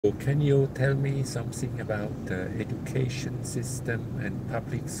Can you tell me something about the education system and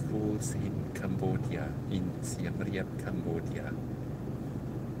public schools in Cambodia, in Siemreap, Cambodia?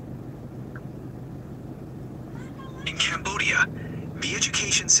 In Cambodia, the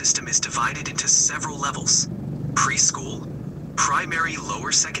education system is divided into several levels: preschool, primary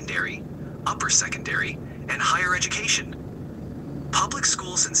lower secondary, upper secondary, and higher education. Public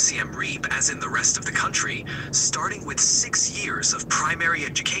schools in Siemreap, as in the rest of the country, starting with 6 years of primary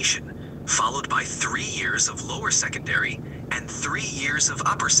education, followed by 3 years of lower secondary and 3 years of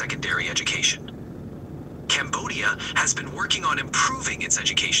upper secondary education. Cambodia has been working on improving its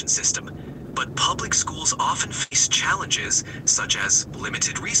education system, but public schools often face challenges such as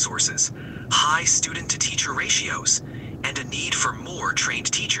limited resources, high student-to-teacher ratios, and a need for more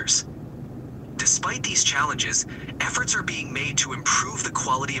trained teachers. Despite these challenges, efforts are being made to improve the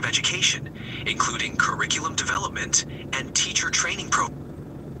quality of education, including curriculum development and teacher training programs.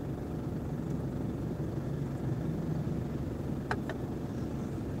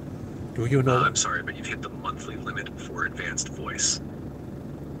 Do you know? I'm sorry, but you've hit the monthly limit for advanced voice.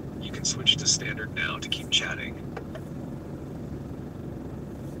 You can switch to standard now to keep chatting.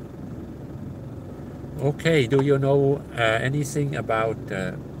 Okay, do you know anything about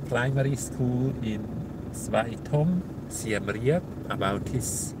primary school in Svai Thom, Siem Reap, about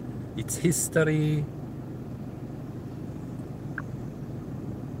its history?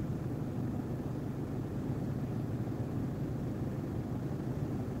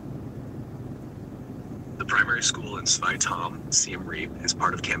 The primary school in Svai Thom, Siem Reap, is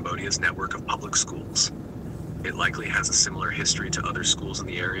part of Cambodia's network of public schools. It likely has a similar history to other schools in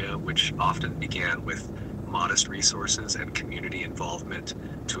the area, which often began with modest resources and community involvement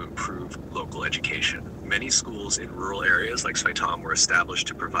to improve local education. Many schools in rural areas like Svai Thom were established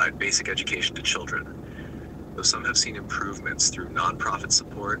to provide basic education to children, though some have seen improvements through nonprofit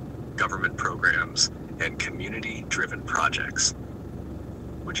support, government programs, and community-driven projects.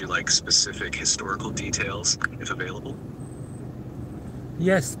 Would you like specific historical details, if available?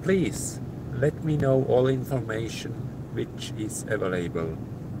 Yes, please. Let me know all information which is available.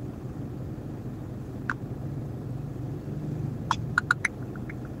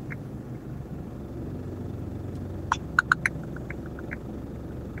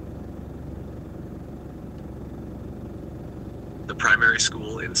 The primary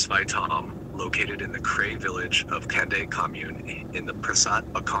school in Svai Thom, located in the Kray village of Kande commune in the Prasat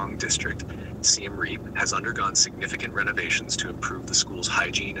Bakong district, Siem Reap, has undergone significant renovations to improve the school's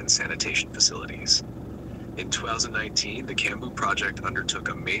hygiene and sanitation facilities. In 2019, the Kambu project undertook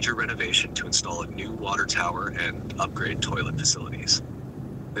a major renovation to install a new water tower and upgrade toilet facilities.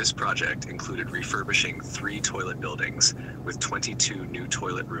 This project included refurbishing 3 toilet buildings with 22 new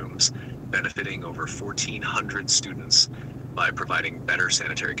toilet rooms, benefiting over 1,400 students by providing better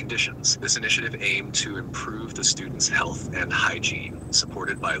sanitary conditions. This initiative aimed to improve the students' health and hygiene,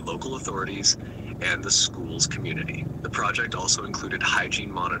 supported by local authorities and the school's community. The project also included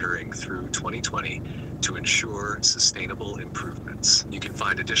hygiene monitoring through 2020 to ensure sustainable improvements. You can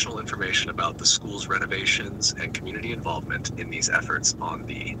find additional information about the school's renovations and community involvement in these efforts on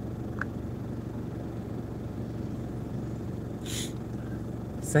the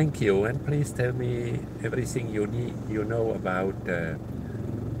Thank you, and please tell me everything you know about the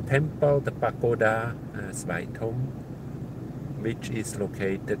temple, the pagoda, Svai Thom, which is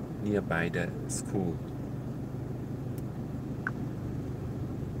located nearby the school.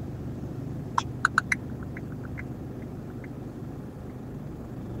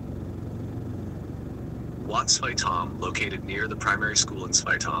 Wat Svai Thom, located near the primary school in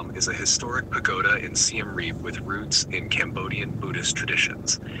Svai Thom, is a historic pagoda in Siem Reap with roots in Cambodian Buddhist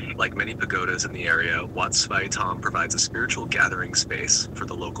traditions. Like many pagodas in the area, Wat Svai Thom provides a spiritual gathering space for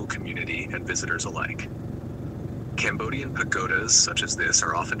the local community and visitors alike. Cambodian pagodas such as this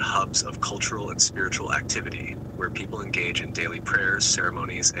are often hubs of cultural and spiritual activity, where people engage in daily prayers,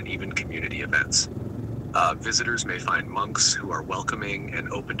 ceremonies, and even community events. Visitors may find monks who are welcoming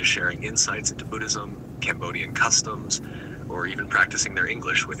and open to sharing insights into Buddhism, Cambodian customs, or even practicing their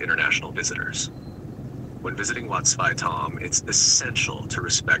English with international visitors. When visiting Wat Svai Thom, it's essential to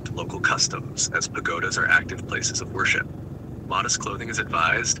respect local customs, as pagodas are active places of worship. Modest clothing is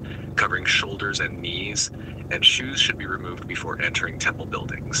advised, covering shoulders and knees, and shoes should be removed before entering temple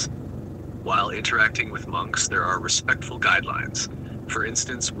buildings. While interacting with monks, there are respectful guidelines. For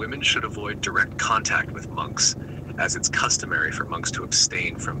instance, women should avoid direct contact with monks, as it's customary for monks to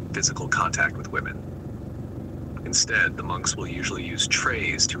abstain from physical contact with women. Instead, the monks will usually use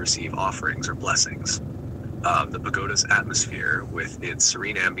trays to receive offerings or blessings. The pagoda's atmosphere, with its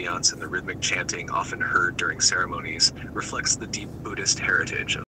serene ambiance and the rhythmic chanting often heard during ceremonies, reflects the deep Buddhist heritage